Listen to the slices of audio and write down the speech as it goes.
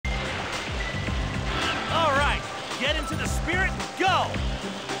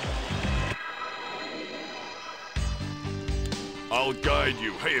I'll guide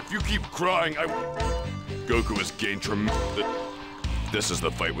you. Hey, if you keep crying, Goku has gained tremendous... This is the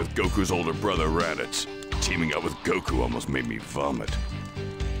fight with Goku's older brother, Raditz. Teaming up with Goku almost made me vomit.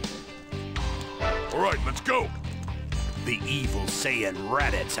 Alright, let's go! The evil Saiyan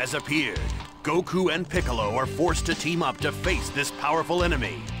Raditz has appeared. Goku and Piccolo are forced to team up to face this powerful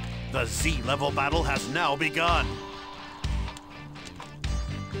enemy. The Z-level battle has now begun.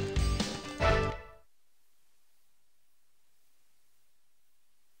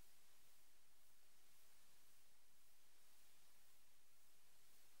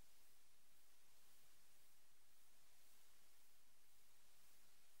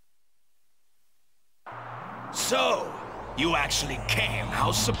 So, you actually came.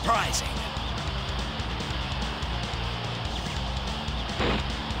 How surprising.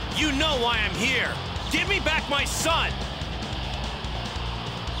 You know why I'm here. Give me back my son!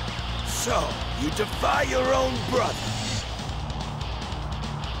 So, you defy your own brother?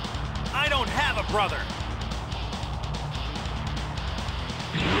 I don't have a brother.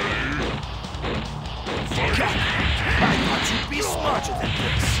 I thought you'd be smarter than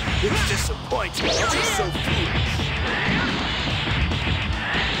this. It's disappointing that you're so foolish.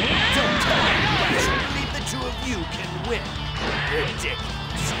 Don't tell me you actually believe the two of you can win.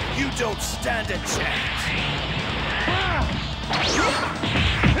 Ridiculous. You don't stand a chance.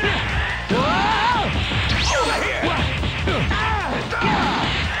 Over here!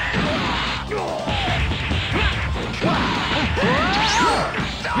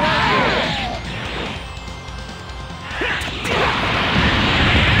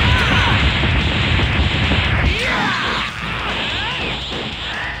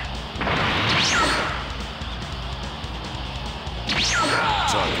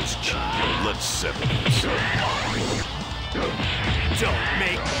 Talk is cheap. Let's settle this. Don't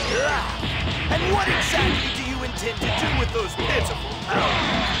make me laugh. And what exactly do you intend to do with those pitiful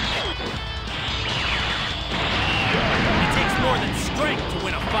powers? It takes more than strength to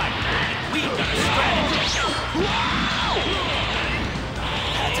win a fight. We've got a strategy.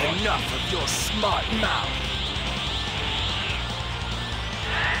 Had enough of your smart mouth.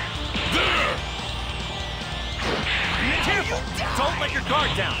 Careful! Don't let your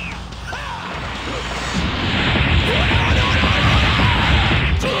guard down.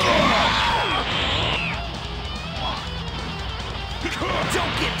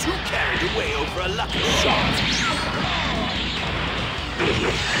 Don't get too carried away over a lucky shot.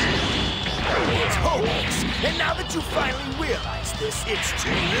 It's hopeless, and now that you finally realize this, it's too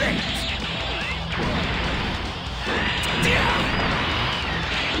late.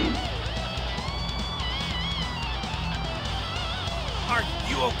 Are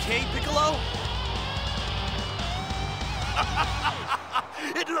you okay, Piccolo?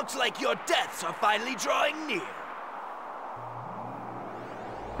 It looks like your deaths are finally drawing near.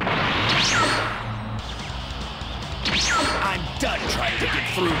 I'm done trying to get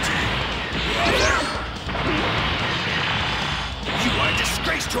through to you. You are a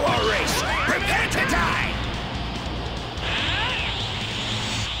disgrace to our race. Prepare to die!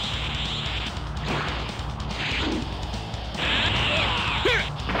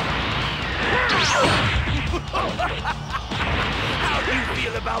 How do you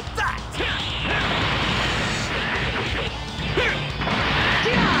feel about that?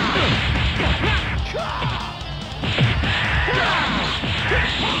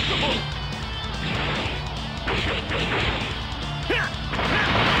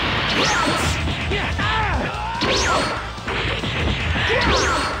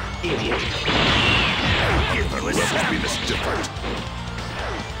 Idiot. Never love to be this different.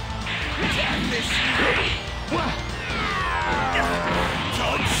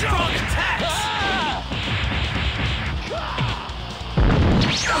 Strong attacks!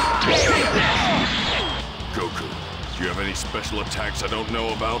 Goku, do you have any special attacks I don't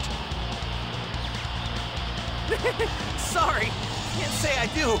know about? Sorry, can't say I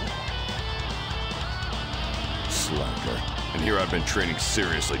do. Slacker. And here I've been training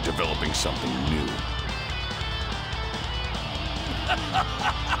seriously, developing something new.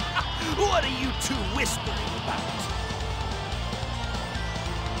 What are you two whispering about?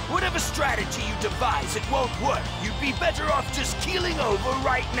 Whatever strategy you devise, it won't work. You'd be better off just keeling over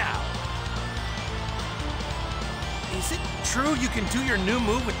right now. Is it true you can do your new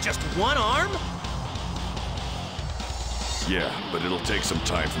move with just one arm? Yeah, but it'll take some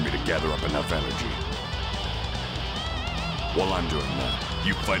time for me to gather up enough energy. While I'm doing that,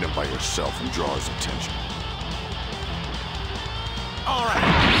 you fight him by yourself and draw his attention. All right,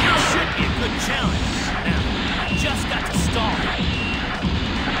 this should be a good challenge. Now, I just got to stall.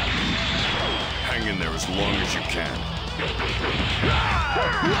 Hang in there as long as you can.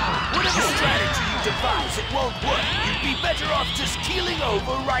 Whatever strategy you devise, it won't work. You'd be better off just keeling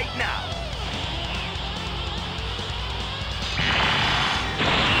over right now.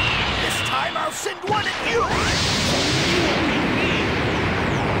 This time I'll send one at you!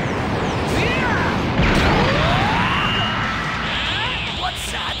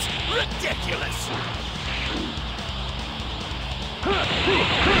 What's that? Ridiculous!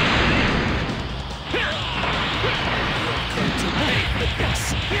 You're going to pay for this!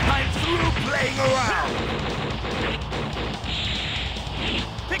 I'm through playing around!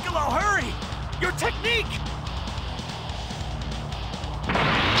 Piccolo, hurry! Your technique!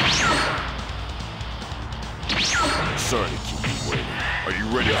 Sorry to keep you waiting. Are you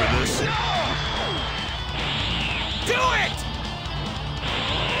ready for this? Do it!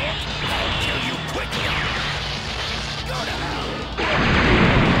 I'll kill you quickly! Go to hell!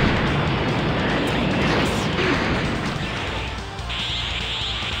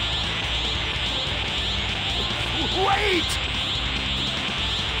 Wait!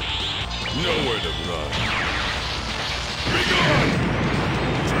 Nowhere to run. Be gone!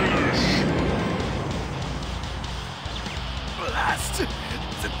 Finish! Blast!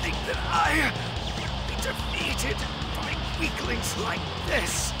 To think that I be defeated by weaklings like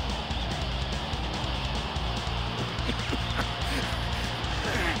this!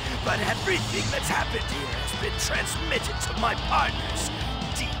 But everything that's happened here has been transmitted to my partners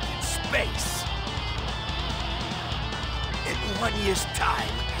deep in space. In 1 year's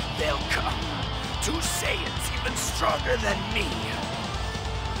time, they'll come. 2 Saiyans even stronger than me.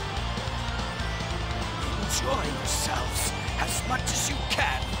 Enjoy yourselves as much as you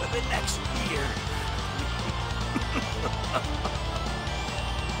can for the next year.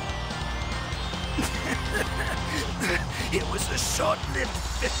 It was a short-lived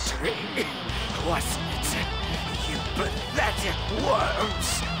victory, wasn't it? You pathetic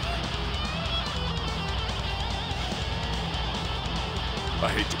worms! I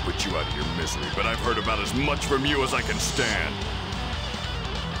hate to put you out of your misery, but I've heard about as much from you as I can stand.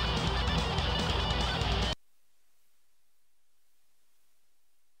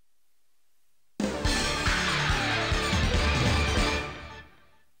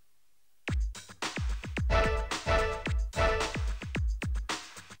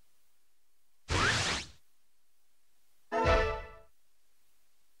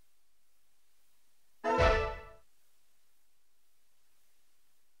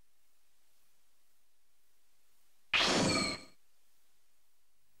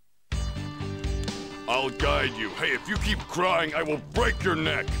 I'll guide you. Hey, if you keep crying, I will break your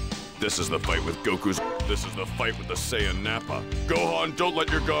neck. This is the fight with Goku's... This is the fight with the Saiyan Nappa. Gohan, don't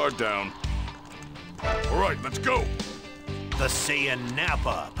let your guard down. All right, let's go. The Saiyan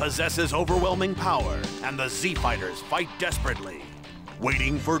Nappa possesses overwhelming power, and the Z-Fighters fight desperately,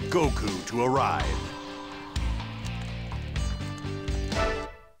 waiting for Goku to arrive.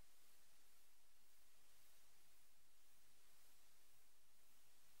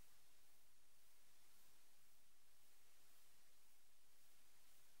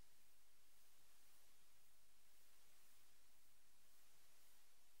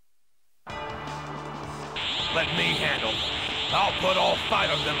 Let me handle them. I'll put all 5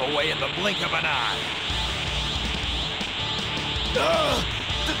 of them away in the blink of an eye. The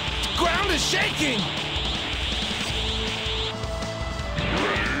ground is shaking!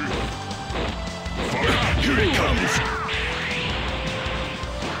 Here it comes!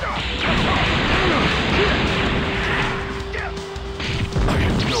 I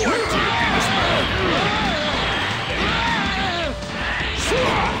had no idea he was mad.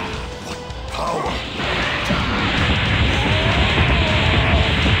 What power!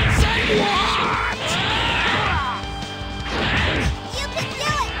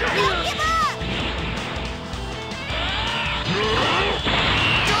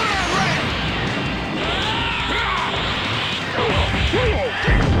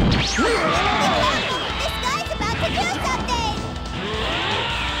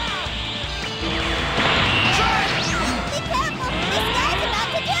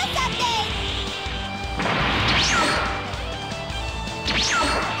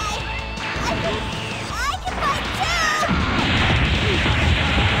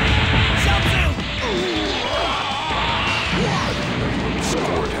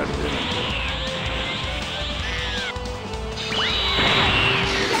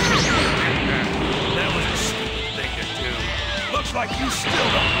 Like you still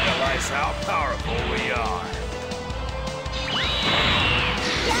don't realize how powerful we are.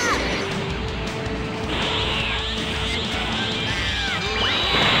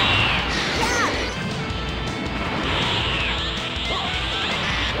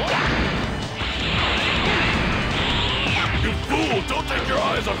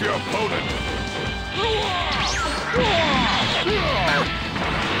 size of your opponent!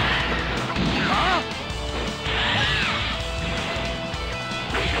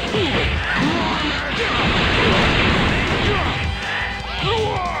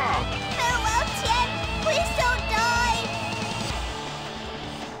 Farewell, Tien! Please don't die!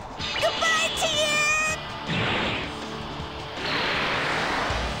 Goodbye, Tien!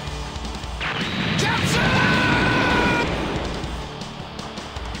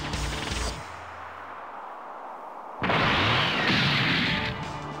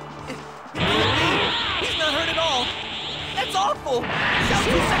 He's not hurt at all! That's awful!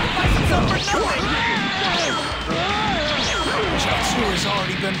 Chaozu sacrificed himself for nothing! Chaozu has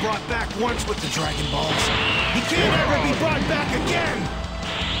already been brought back once with the Dragon Balls. He can't ever be brought back again!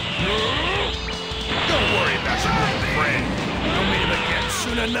 Don't worry about your little friend. You'll meet him again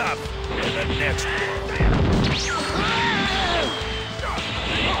soon enough in the next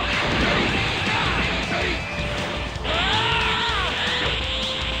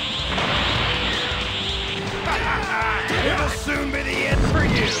It'll soon be the end for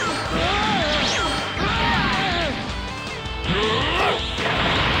you!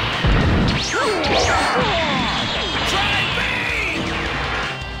 Try me!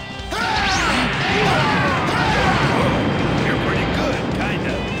 You're pretty good, kind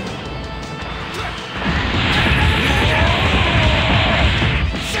of.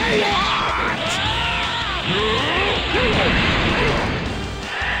 Say what?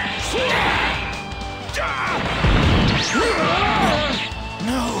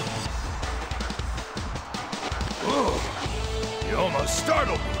 No! Oh, you almost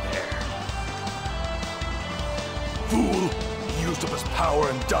startled me there. Fool! He used up his power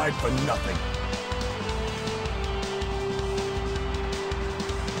and died for nothing.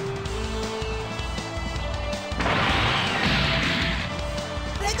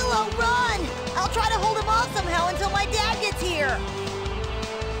 Piccolo, run! I'll try to hold him off somehow until my dad gets here.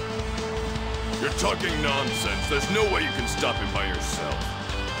 You're talking nonsense. There's no way you can stop him by yourself.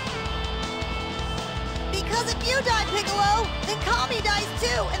 Because if you die, Piccolo, then Kami dies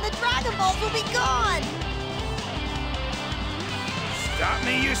too, and the Dragon Balls will be gone! Stop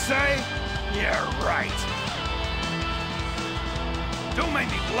me, you say? Yeah, right. Don't make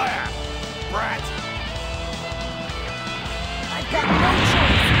me laugh, brat. I've got no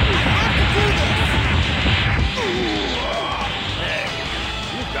choice! I have to do this! Hey,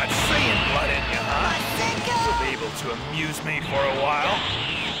 you've got Saiyan blood in you, huh? Masenko! You'll be able to amuse me for a while.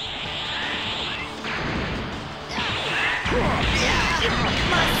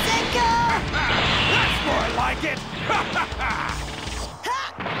 Masenko! That's more like it!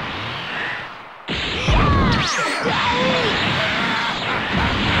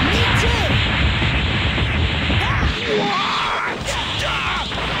 Me too!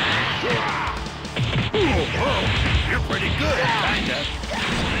 Oh, you're pretty good, kinda.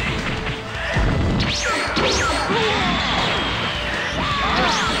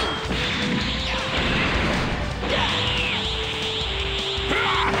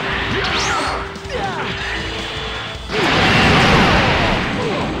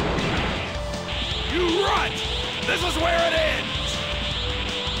 You run! This is where it ends!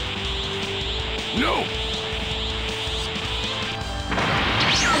 No!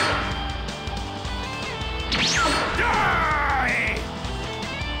 Die!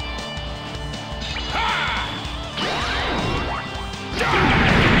 Ha!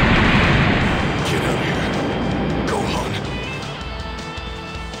 Get out of here. Go on.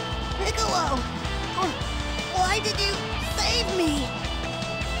 Piccolo! Why did you save me?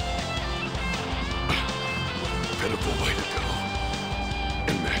 Pitiful way to go.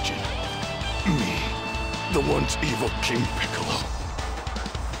 Imagine me, the once evil King Piccolo,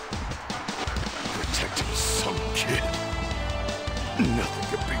 protecting some kid. Nothing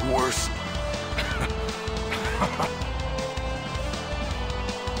could be worse.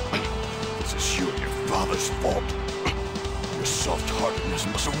 This is you and your father's fault. Your soft-heartedness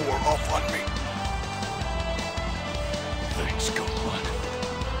must have wore off on me. Thanks, Gohan.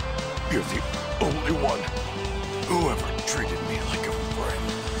 You're the only one who ever treated me like a friend.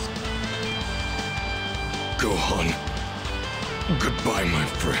 Gohan, goodbye, my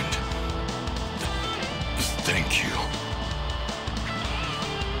friend. Thank you.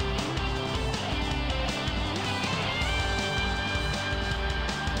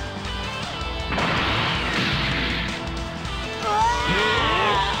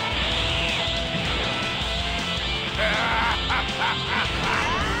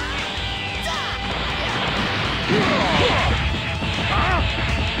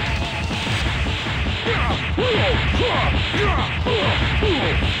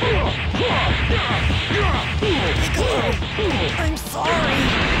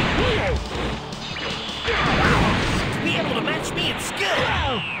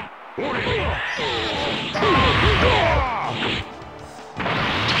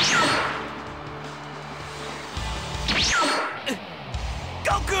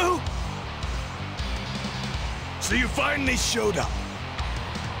 Goku! So you finally showed up.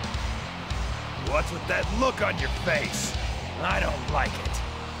 What's with that look on your face? I don't like it.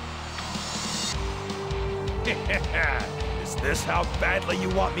 Is this how badly you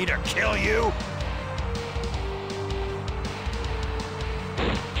want me to kill you?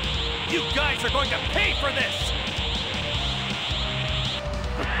 You guys are going to pay for this!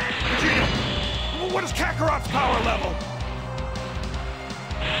 Vegeta, what is Kakarot's power level?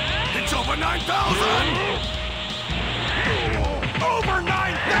 It's over 9,000! Over 9,000?!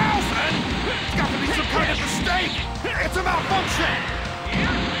 It's got to be some kind of mistake! It's a malfunction!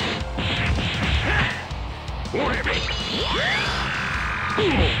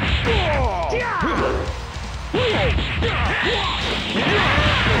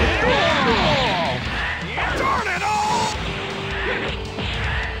 Darn it all!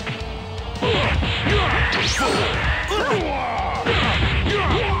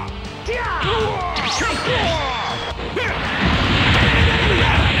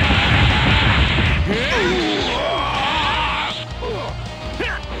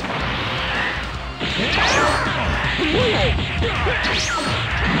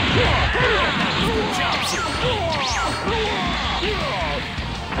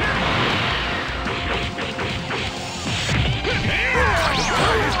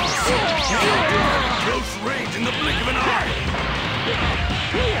 Close range in the blink of an eye.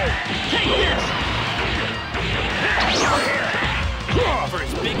 Take this! For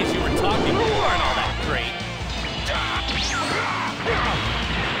as big as you were talking, you aren't all that great.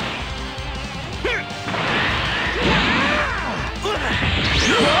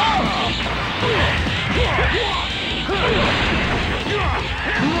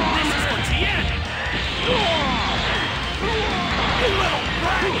 This is for Tien! You little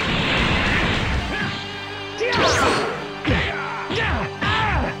brat!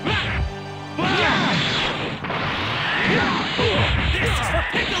 This is for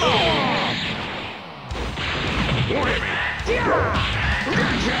Piccolo!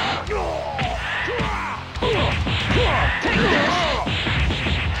 Take this!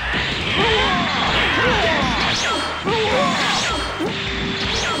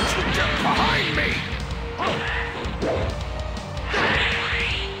 Get behind me!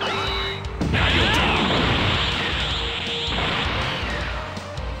 Now you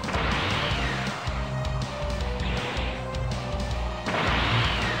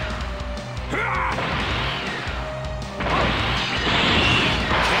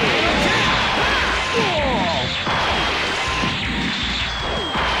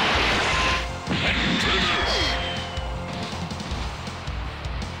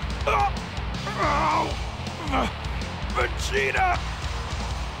Vegeta!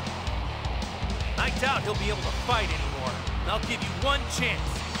 I doubt he'll be able to fight anymore. I'll give you one chance.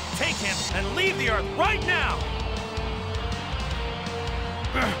 Take him and leave the Earth right now!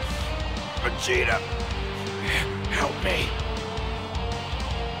 Vegeta! Help me!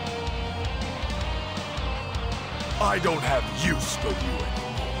 I don't have use for you anymore.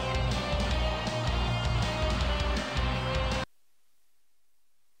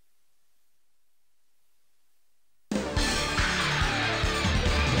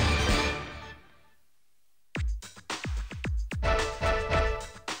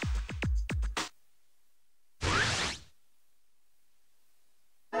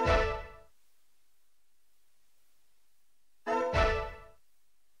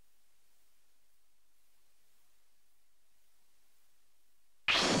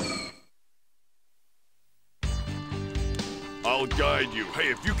 I'll guide you. Hey,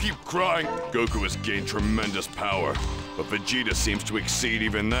 if you keep crying... Goku has gained tremendous power, but Vegeta seems to exceed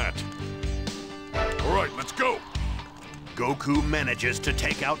even that. All right, let's go! Goku manages to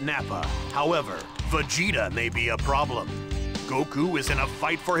take out Nappa. However, Vegeta may be a problem. Goku is in a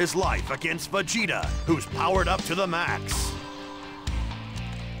fight for his life against Vegeta, who's powered up to the max.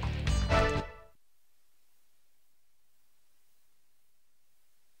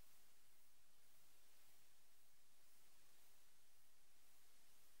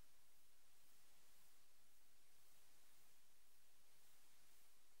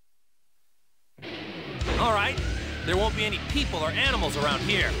 All right, there won't be any people or animals around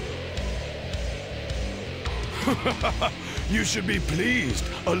here. You should be pleased,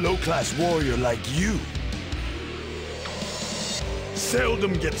 a low-class warrior like you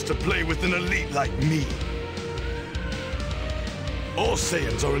seldom gets to play with an elite like me. All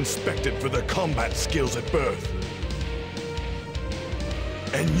Saiyans are inspected for their combat skills at birth.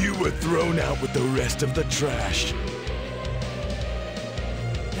 And you were thrown out with the rest of the trash.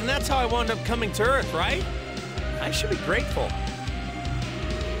 And that's how I wound up coming to Earth, right? I should be grateful.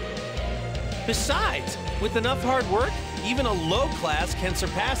 Besides, with enough hard work, even a low class can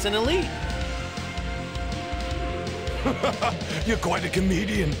surpass an elite. You're quite a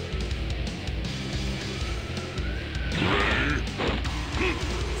comedian.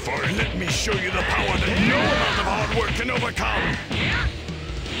 Fine, let me show you the power that no amount of hard work can overcome.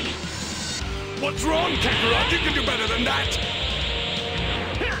 What's wrong, Kakarot? You can do better than that.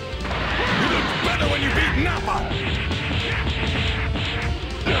 You look better when you beat Nappa.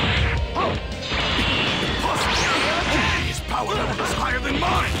 Impossible. His power level is higher than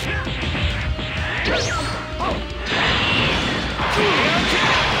mine.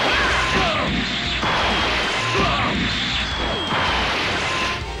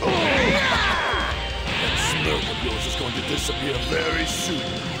 That smirk of yours is going to disappear very soon.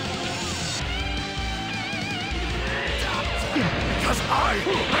 Because I am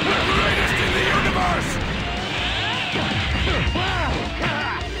the greatest in the universe!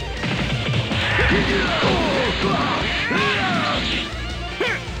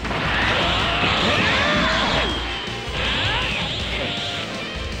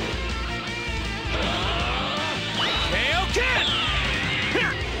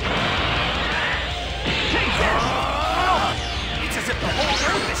 It's as if the whole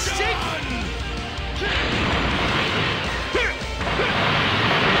earth is shaking!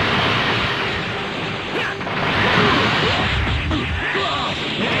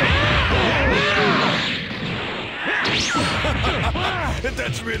 If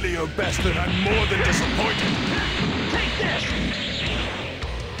that's really your best, then I'm more than disappointed. Take this!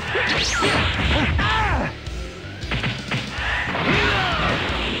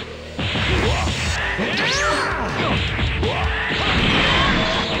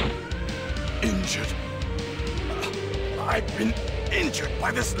 Injured. I've been injured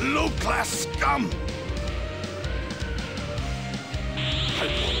by this low-class scum. I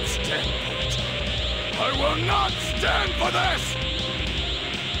won't stand for it. I will not stand for this!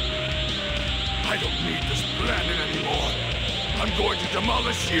 I don't need this planet anymore. I'm going to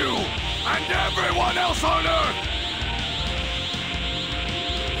demolish you and everyone else on Earth!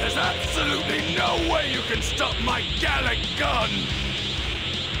 There's absolutely no way you can stop my Gallic gun!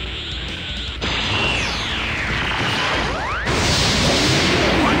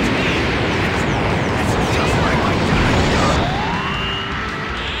 What? It's just like my Gallic gun!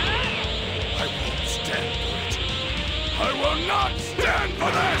 I won't stand for it. I will not stand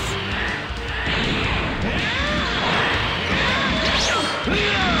for this!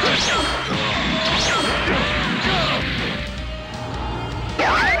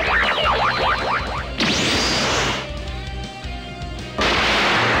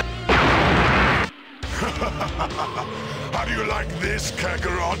 How do you like this,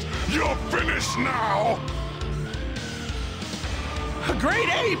 Kakarot? You're finished now! A great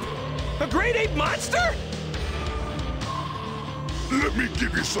ape! A great ape monster? Let me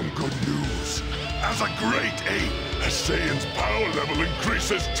give you some good news. As a great ape, a Saiyan's power level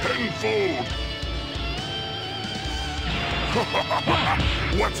increases tenfold.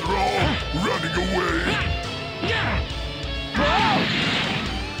 What's wrong? Running away?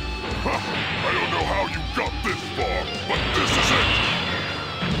 I don't know how you got this far, but this is it!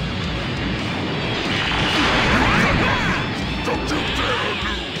 You cannot lose! Don't you dare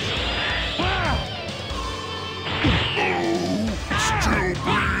lose! Oh, still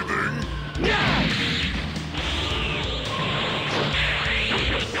breathing?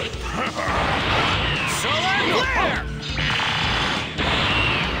 Solar flare!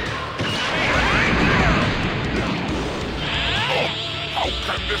 Oh, how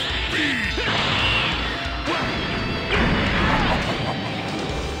can this be?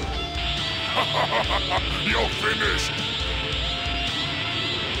 You're finished!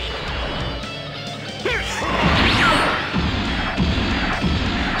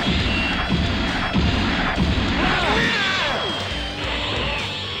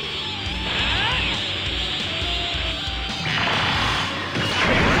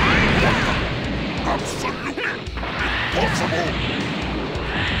 Absolutely impossible!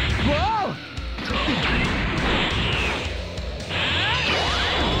 Whoa!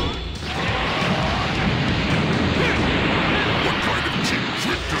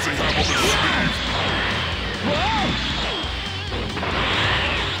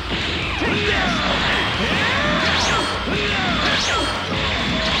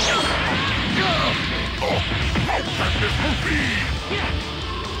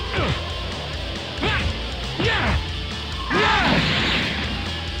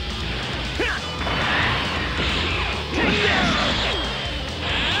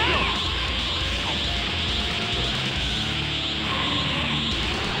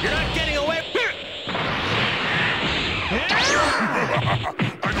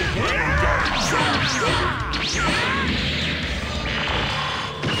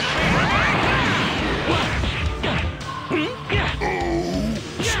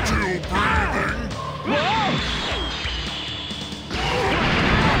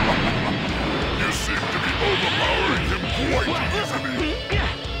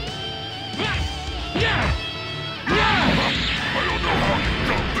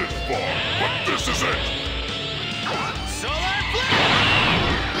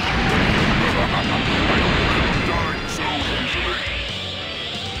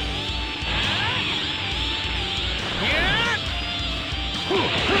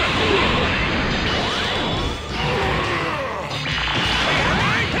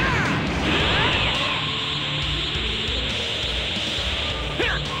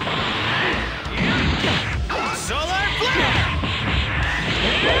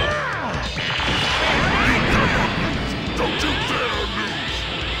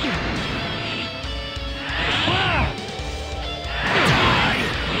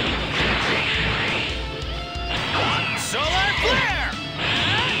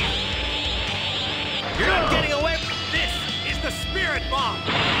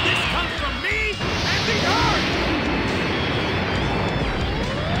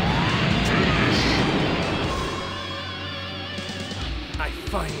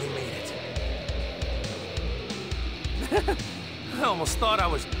 almost thought I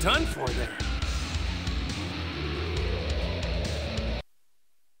was done for there.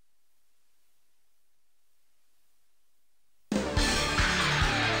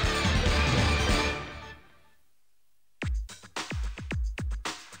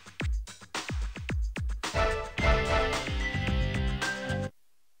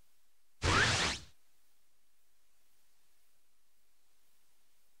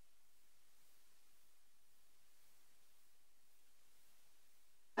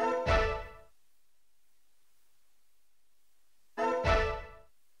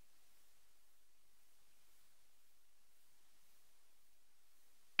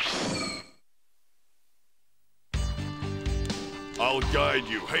 I'll guide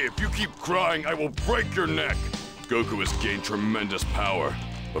you. Hey, if you keep crying, I will break your neck. Goku has gained tremendous power,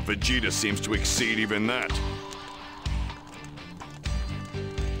 but Vegeta seems to exceed even that.